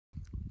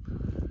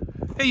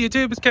Hey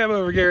YouTube, it's Cab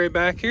over Gary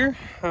back here.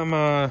 I'm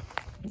at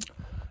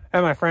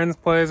my friend's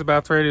place,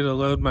 about ready to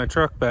load my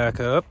truck back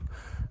up,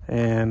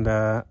 and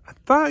I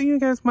thought you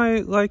guys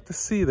might like to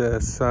see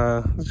this.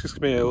 It's just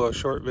gonna be a little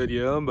short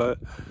video, but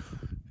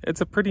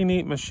it's a pretty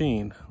neat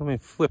machine. Let me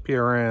flip you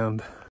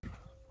around.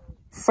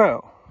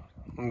 So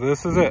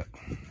this is it.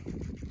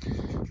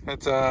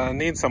 It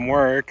needs some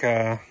work.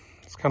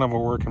 It's kind of a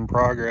work in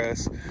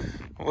progress.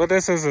 What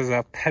this is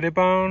a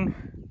pettibone.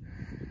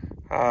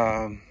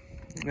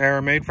 They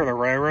were made for the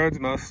railroads.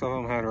 Most of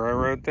them had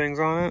railroad things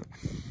on it.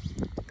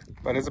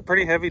 But it's a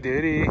pretty heavy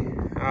duty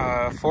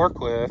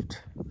forklift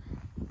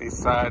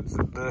besides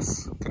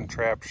this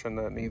contraption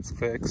that needs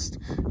fixed.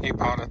 He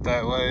bought it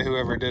that way.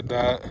 Whoever did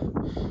that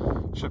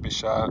should be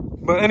shot.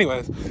 But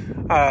anyways,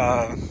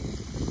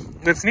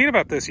 what's neat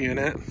about this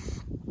unit,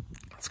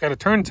 it's got a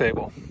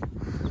turntable.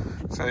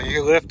 So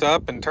you lift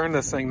up and turn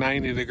this thing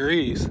 90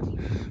 degrees.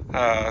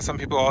 Some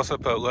people also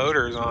put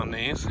loaders on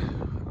these.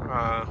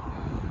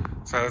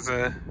 So it's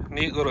a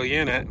neat little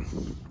unit.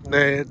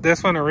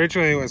 This one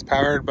originally was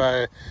powered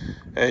by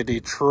a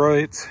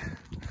Detroit,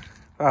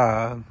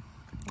 I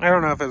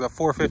don't know if it's a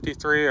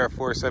 453 or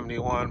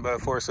 471, but a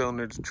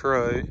 4-cylinder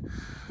Detroit.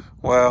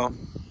 Well,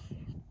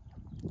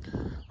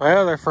 my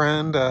other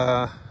friend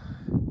that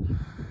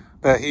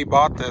he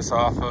bought this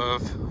off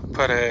of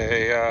put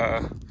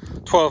a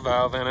 12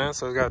 valve in it,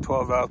 so it's got a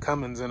 12 valve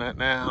Cummins in it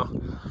now.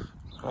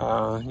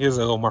 Gives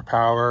it a little more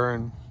power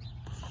and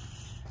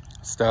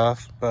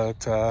stuff,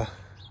 but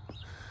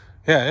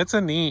yeah, it's a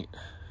neat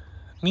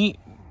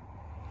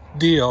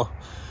deal.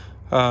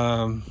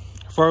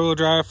 4-wheel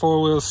drive,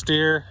 4-wheel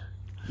steer.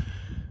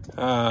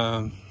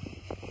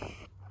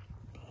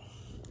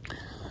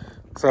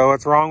 So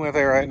what's wrong with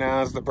it right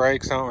now is the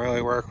brakes don't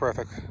really work worth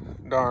a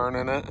darn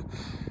in it,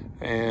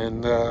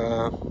 and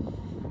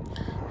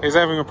he's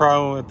having a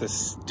problem with the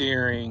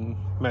steering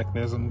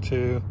mechanism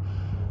too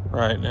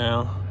right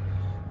now.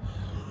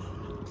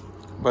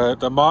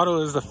 But the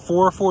model is the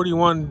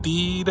 441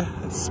 Deed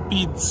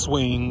Speed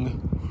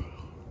Swing.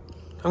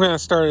 I'm gonna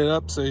start it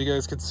up so you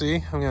guys can see.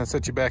 I'm gonna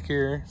set you back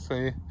here so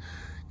you can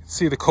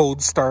see the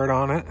cold start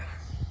on it.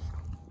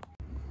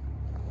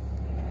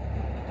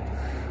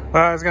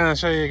 Well, I was gonna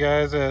show you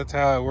guys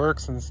how it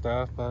works and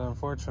stuff, but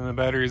unfortunately the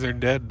batteries are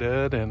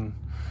dead, and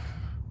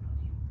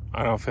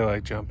I don't feel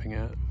like jumping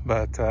it.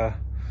 But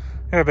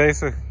yeah,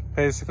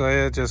 basically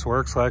it just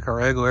works like a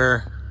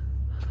regular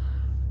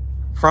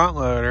front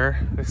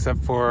loader,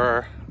 except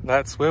for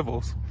that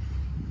swivels.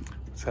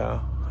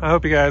 So I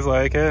hope you guys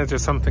like it. It's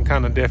just something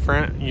kind of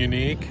different,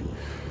 unique,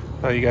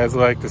 that you guys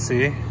like to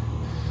see.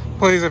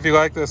 Please, if you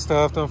like this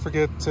stuff, don't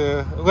forget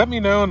to let me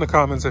know in the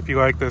comments if you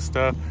like this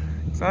stuff.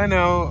 So I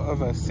know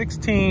of a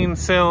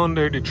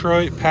 16-cylinder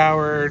Detroit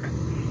powered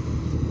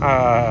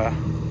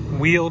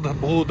wheeled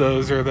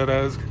bulldozer that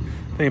I was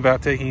thinking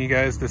about taking you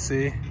guys to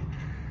see.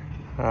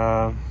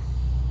 So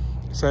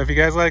if you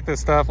guys like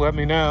this stuff, let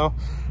me know.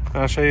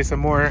 I'll show you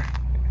some more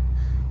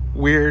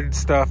weird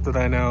stuff that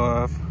I know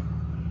of.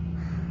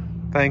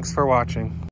 Thanks for watching.